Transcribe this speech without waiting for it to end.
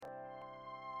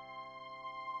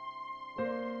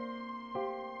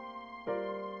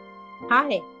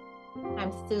Hi,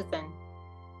 I'm Susan.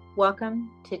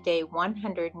 Welcome to day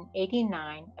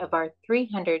 189 of our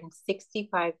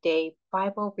 365-day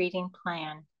Bible reading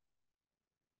plan.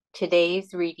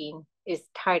 Today's reading is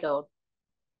titled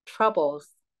Troubles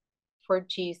for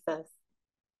Jesus.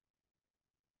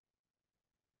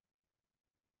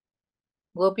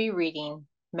 We'll be reading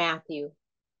Matthew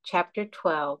chapter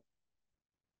 12,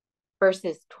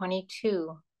 verses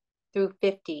 22 through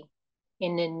 50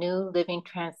 in the New Living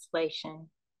Translation.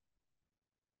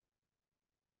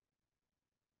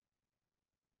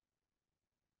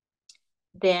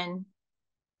 Then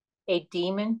a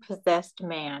demon-possessed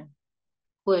man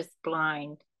who was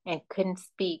blind and couldn't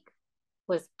speak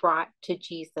was brought to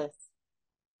Jesus.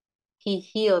 He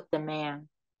healed the man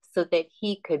so that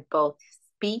he could both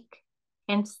speak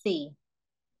and see.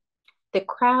 The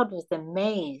crowd was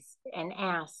amazed and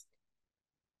asked,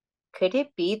 "Could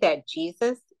it be that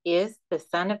Jesus is the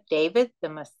son of David, the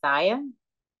Messiah?"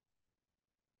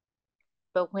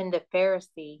 But when the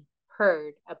Pharisee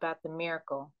heard about the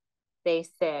miracle, they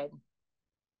said,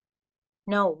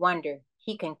 "No wonder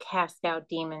he can cast out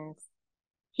demons.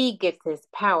 He gets his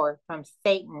power from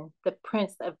Satan, the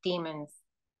prince of demons."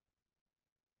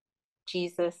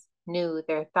 Jesus knew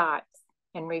their thoughts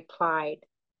and replied,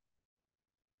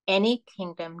 "Any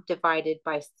kingdom divided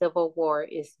by civil war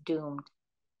is doomed.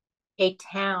 A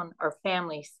town or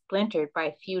family splintered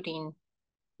by feuding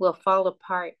will fall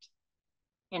apart.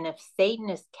 And if Satan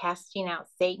is casting out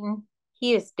Satan,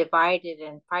 he is divided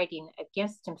and fighting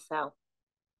against himself.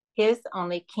 His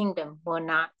only kingdom will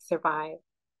not survive.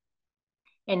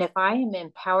 And if I am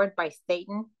empowered by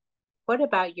Satan, what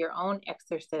about your own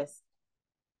exorcists?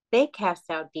 They cast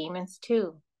out demons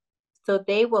too, so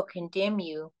they will condemn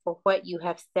you for what you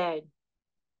have said.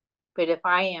 But if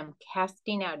I am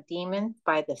casting out demons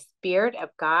by the Spirit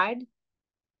of God,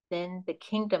 then the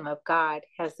kingdom of God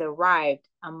has arrived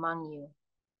among you.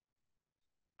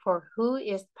 For who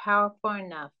is powerful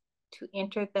enough to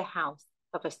enter the house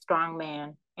of a strong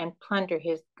man and plunder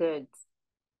his goods?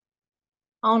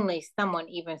 Only someone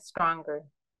even stronger,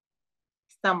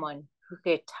 someone who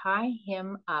could tie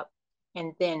him up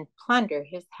and then plunder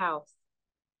his house.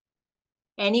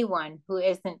 Anyone who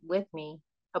isn't with me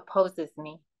opposes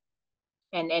me,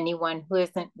 and anyone who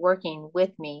isn't working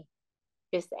with me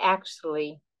is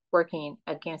actually working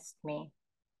against me.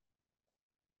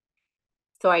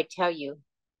 So I tell you,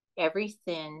 every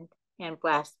sin and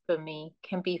blasphemy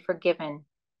can be forgiven,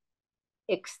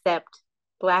 except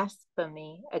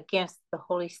blasphemy against the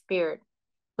Holy Spirit,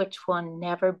 which will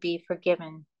never be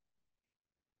forgiven.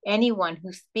 Anyone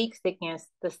who speaks against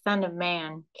the Son of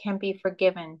Man can be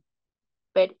forgiven,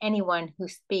 but anyone who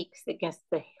speaks against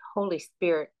the Holy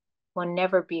Spirit will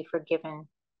never be forgiven,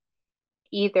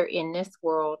 either in this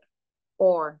world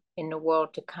or in the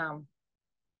world to come.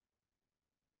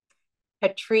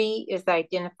 A tree is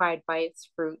identified by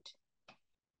its fruit.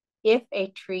 If a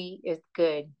tree is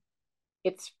good,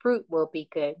 its fruit will be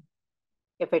good.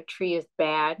 If a tree is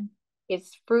bad,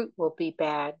 its fruit will be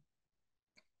bad.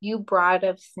 You brood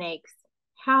of snakes,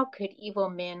 how could evil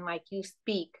men like you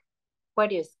speak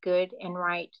what is good and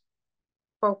right?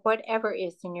 For whatever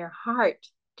is in your heart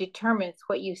determines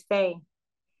what you say.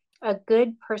 A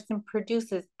good person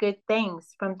produces good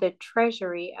things from the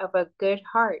treasury of a good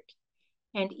heart.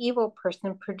 An evil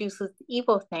person produces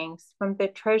evil things from the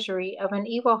treasury of an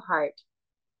evil heart.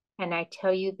 And I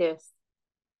tell you this,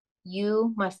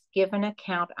 you must give an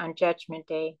account on Judgment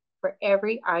Day for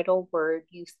every idle word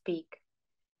you speak.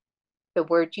 The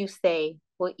word you say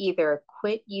will either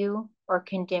acquit you or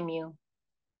condemn you.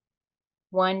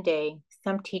 One day,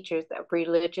 some teachers of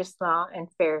religious law and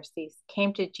Pharisees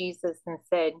came to Jesus and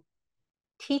said,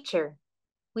 "Teacher,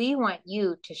 we want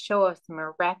you to show us a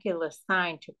miraculous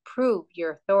sign to prove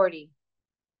your authority."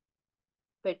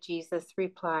 But Jesus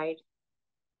replied,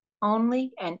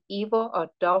 "Only an evil,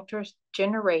 adulterous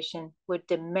generation would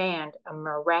demand a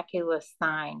miraculous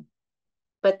sign.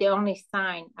 But the only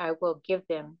sign I will give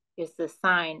them is the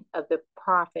sign of the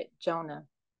prophet Jonah.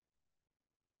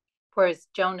 For as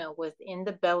Jonah was in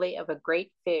the belly of a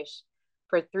great fish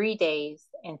for 3 days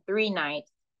and 3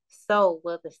 nights, so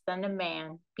will the Son of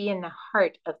Man be in the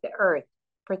heart of the earth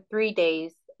for 3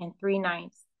 days and 3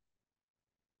 nights.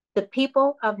 The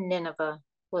people of Nineveh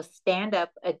will stand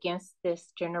up against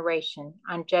this generation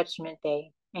on Judgment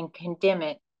Day and condemn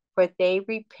it, for they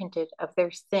repented of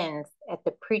their sins at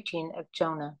the preaching of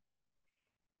Jonah.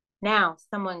 Now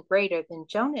someone greater than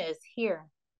Jonah is here,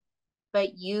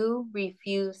 but you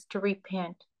refuse to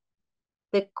repent.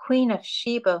 The Queen of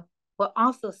Sheba will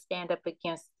also stand up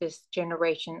against this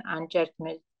generation on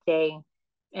Judgment Day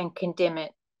and condemn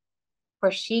it.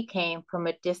 for she came from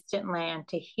a distant land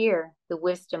to hear the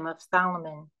wisdom of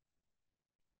Solomon.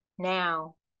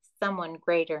 Now, someone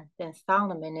greater than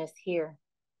Solomon is here,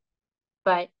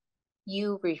 but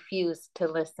you refuse to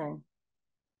listen.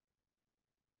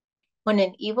 When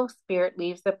an evil spirit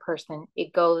leaves a person,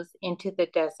 it goes into the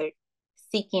desert,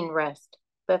 seeking rest,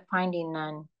 but finding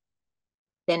none.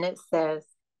 Then it says,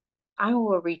 I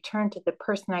will return to the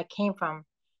person I came from.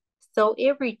 So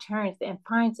it returns and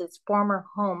finds its former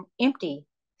home empty,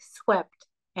 swept,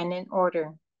 and in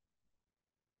order.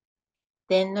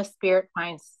 Then the spirit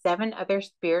finds 7 other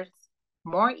spirits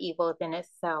more evil than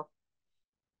itself,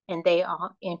 and they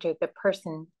all enter the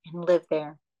person and live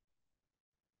there.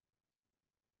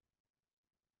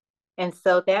 And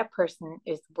so that person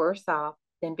is worse off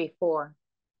than before.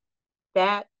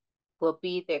 That will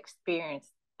be the experience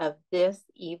of this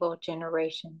evil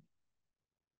generation.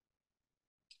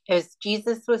 As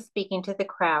Jesus was speaking to the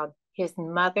crowd, his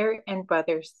mother and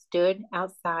brothers stood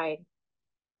outside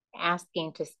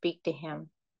asking to speak to him.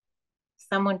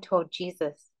 Someone told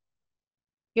Jesus,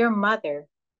 your mother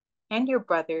and your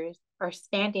brothers are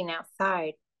standing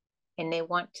outside and they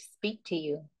want to speak to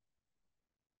you.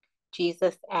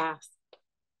 Jesus asked,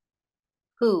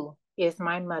 who is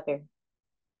my mother?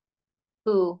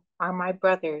 Who are my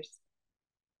brothers?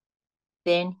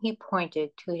 Then he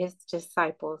pointed to his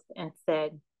disciples and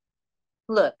said,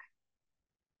 look,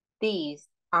 these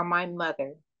are my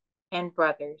mother and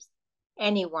brothers.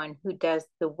 Anyone who does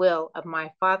the will of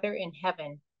my Father in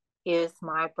heaven is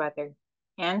my brother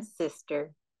and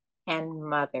sister and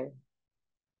mother.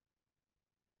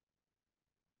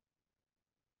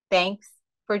 Thanks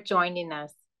for joining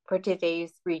us for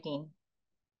today's reading.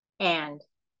 And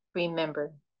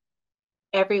remember,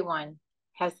 everyone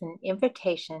has an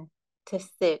invitation to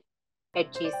sit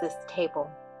at Jesus'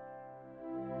 table.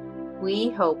 We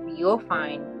hope you'll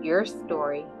find your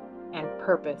story and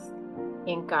purpose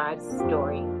in God's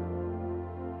story.